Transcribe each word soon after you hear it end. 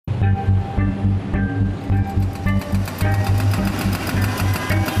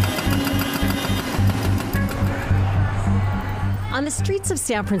On the streets of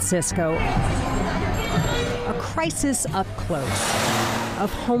San Francisco, a crisis up close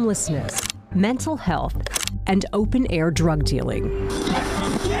of homelessness, mental health, and open-air drug dealing.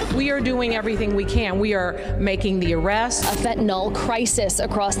 We are doing everything we can. We are making the arrests. A fentanyl crisis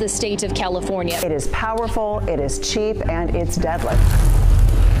across the state of California. It is powerful, it is cheap, and it's deadly.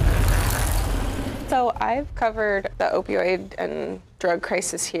 So I've covered the opioid and drug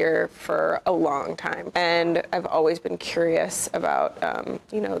crisis here for a long time, and I've always been curious about,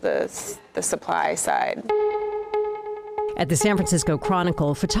 the supply side. At the San Francisco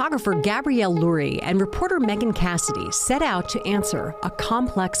Chronicle, photographer Gabrielle Lurie and reporter Megan Cassidy set out to answer a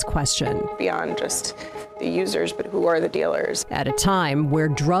complex question. Beyond just the users, but who are the dealers? At a time where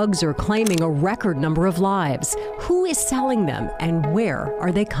drugs are claiming a record number of lives, who is selling them and where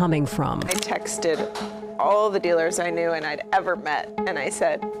are they coming from? I texted all the dealers I knew and I'd ever met, and I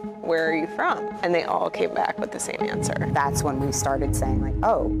said, "Where are you from?" And they all came back with the same answer. That's when we started saying, like,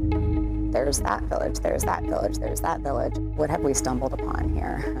 oh, there's that village, there's that village, there's that village. What have we stumbled upon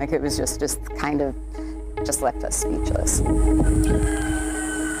here? Like, it was just kind of left us speechless.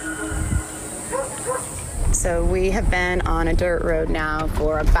 So we have been on a dirt road now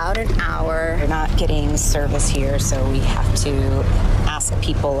for about an hour. We're not getting service here, so we have to ask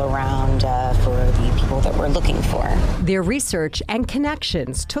people around for the people that we're looking for. Their research and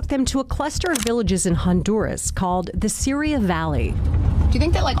connections took them to a cluster of villages in Honduras called the Syria Valley. Do you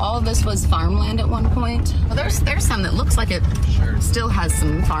think that all of this was farmland at one point? Well, there's some that looks like it still has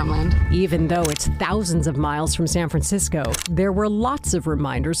some farmland. Even though it's thousands of miles from San Francisco, there were lots of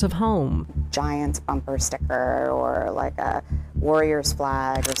reminders of home. Giant's bumper sticker, or like a Warriors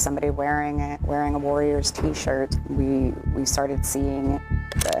flag, or somebody wearing a Warriors t-shirt. We started seeing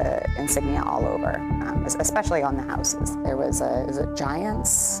the insignia all over, especially on the houses. There was a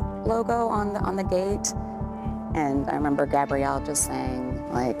Giants logo on the gate. And I remember Gabrielle just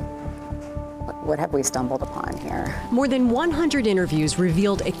saying, like, what have we stumbled upon here? More than 100 interviews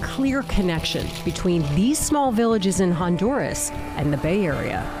revealed a clear connection between these small villages in Honduras and the Bay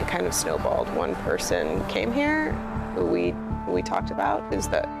Area. It kind of snowballed. One person came here who we talked about.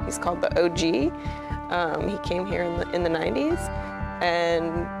 He's called the OG. He came here in the 90s.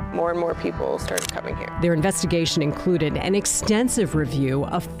 And more people started coming here. Their investigation included an extensive review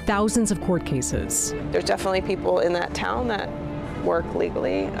of thousands of court cases. There's definitely people in that town that work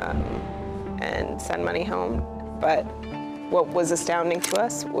legally and send money home. But what was astounding to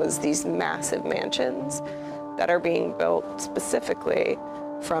us was these massive mansions that are being built specifically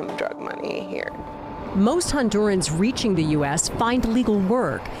from drug money here. Most Hondurans reaching the U.S. find legal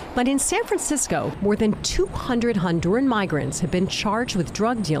work, but in San Francisco, more than 200 Honduran migrants have been charged with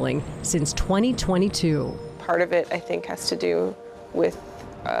drug dealing since 2022. Part of it, I think, has to do with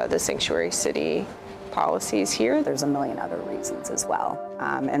the sanctuary city policies here. There's a million other reasons as well.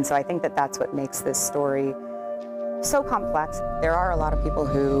 And so I think that's what makes this story so complex. There are a lot of people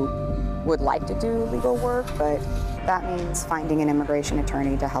who would like to do legal work, but that means finding an immigration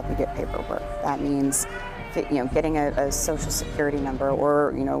attorney to help you get paperwork. That means, getting a social security number,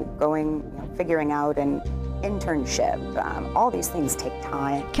 or figuring out an internship. All these things take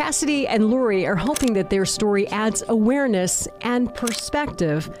time. Cassidy and Lurie are hoping that their story adds awareness and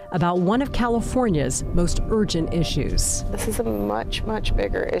perspective about one of California's most urgent issues. This is a much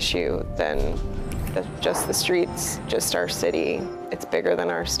bigger issue than just the streets, just our city. It's bigger than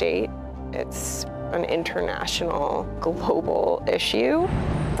our state. It's an international, global issue.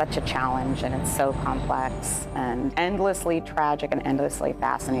 Such a challenge, and it's so complex and endlessly tragic and endlessly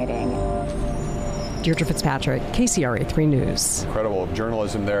fascinating. Deirdre Fitzpatrick, KCRA 3 News. Incredible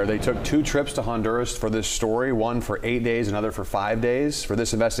journalism there. They took 2 trips to Honduras for this story, one for 8 days, another for 5 days. For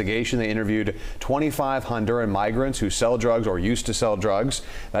this investigation, they interviewed 25 Honduran migrants who sell drugs or used to sell drugs.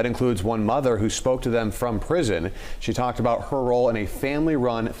 That includes one mother who spoke to them from prison. She talked about her role in a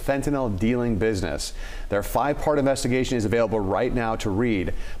family-run fentanyl dealing business. Their 5-part investigation is available right now to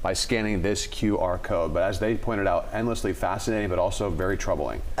read by scanning this QR code. But as they pointed out, endlessly fascinating, but also very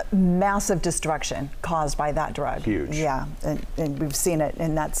troubling. Massive destruction caused by that drug. Huge. Yeah, and we've seen it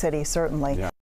in that city, certainly. Yeah.